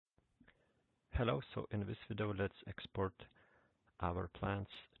Hello, so in this video let's export our plans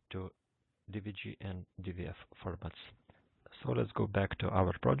to DWG and DWF formats. So let's go back to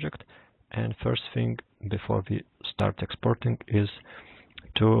our project, and first thing before we start exporting is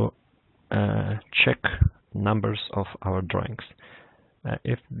to check numbers of our drawings.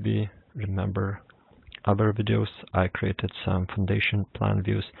 If we remember other videos, I created some foundation plan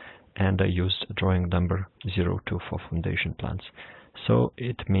views and I used drawing number 02 for foundation plans. So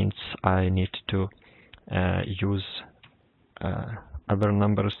it means I need to use other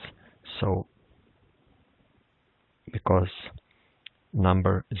numbers, so because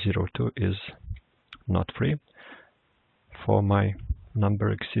number 02 is not free for my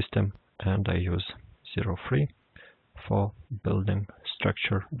numbering system, and I use 03 for building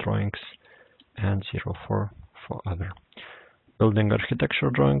structure drawings and 04 for other building architecture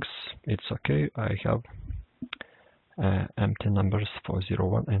drawings. It's okay, I have empty numbers for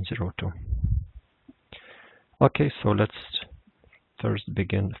 01 and 02. Okay, so let's first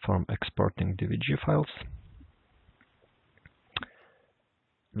begin from exporting DWG files.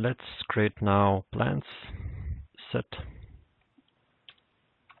 Let's create now plans, set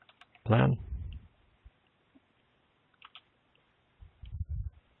plan,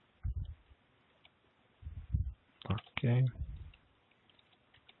 okay,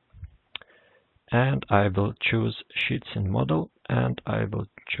 and I will choose sheets in model, and I will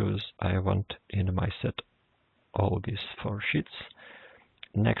choose I want in my set all these 4 sheets.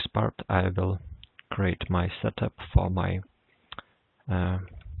 Next part, I will create my setup for my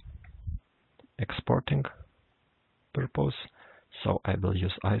exporting purpose. So I will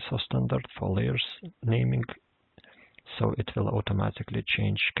use ISO standard for layers naming, so it will automatically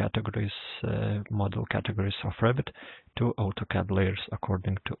change categories, model categories of Revit to AutoCAD layers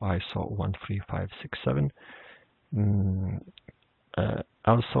according to ISO 13567.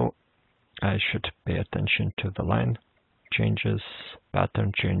 Also, I should pay attention to the line changes,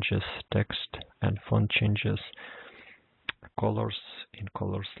 pattern changes, text and font changes, colors. In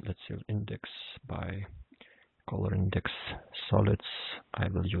colors, let's see, index by color index solids. I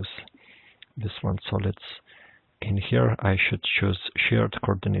will use this one, solids. In here, I should choose shared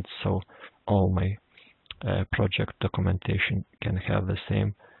coordinates, so all my project documentation can have the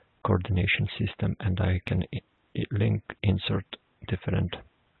same coordination system, and I can insert different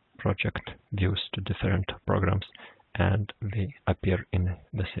project views to different programs, and they appear in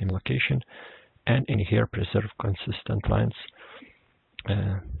the same location. And in here, preserve consistent lines.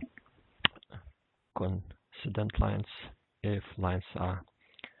 Coincident lines, if lines are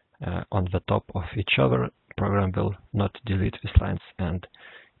on the top of each other, program will not delete these lines, and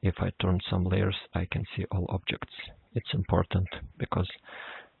if I turn some layers, I can see all objects. It's important because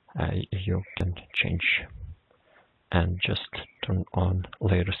you can change and just turn on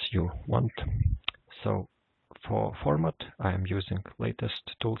layers you want. So for format, I am using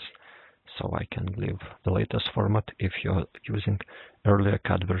latest tools, so I can leave the latest format. If you're using earlier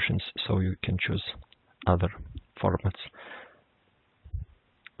CAD versions, so you can choose other formats.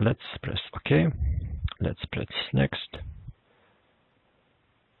 Let's press OK. Let's press next.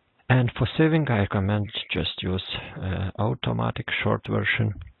 And for saving, I recommend just use automatic short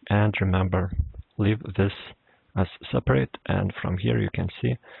version, and remember, leave this as separate, and from here you can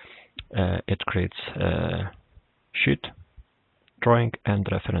see it creates sheet, drawing and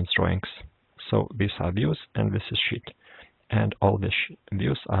reference drawings. So these are views and this is sheet, and all the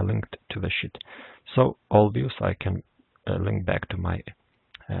views are linked to the sheet. So all views I can link back to my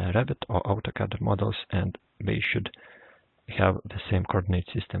Revit or AutoCAD models, and they should have the same coordinate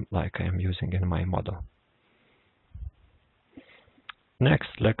system like I am using in my model. Next,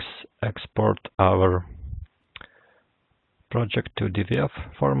 let's export our project to DWF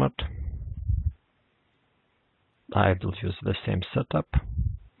format. I will use the same setup.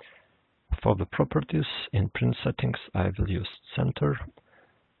 For the properties, in print settings, I will use center.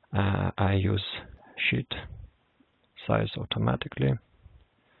 I use sheet size automatically,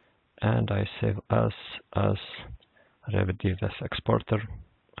 and I save as Revit DWF exporter.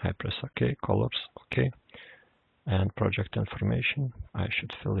 I press OK, colors OK, and project information, I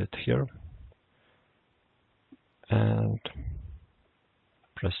should fill it here, and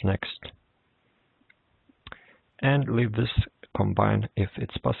press next, and leave this combine if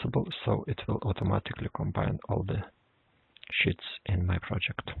it's possible, so it will automatically combine all the sheets in my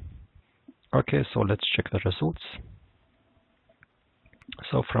project. Okay, so let's check the results.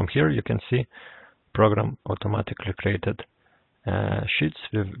 So from here you can see program automatically created sheets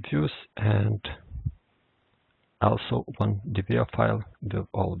with views, and also one DWF file with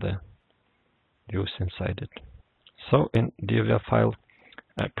all the views inside it. So in DWF file,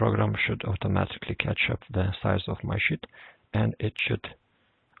 A program should automatically catch up the size of my sheet, and it should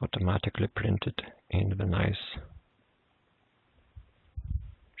automatically print it in the nice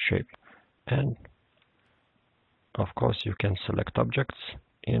shape. And of course you can select objects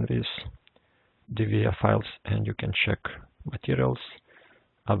in these DWF files, and you can check materials,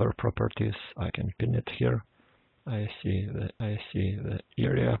 other properties. I can pin it here. I see the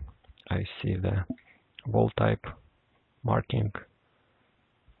area, I see the wall type, marking,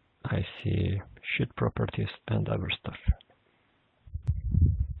 I see sheet properties and other stuff.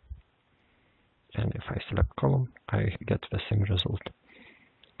 And if I select column, I get the same result.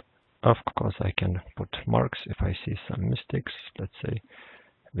 Of course, I can put marks if I see some mistakes. Let's say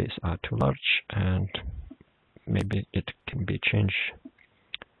these are too large, and maybe it can be changed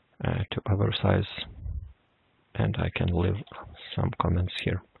to other size, and I can leave some comments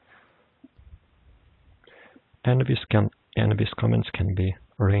here. And these comments can be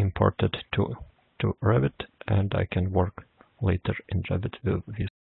re-imported to Revit, and I can work later in Revit with these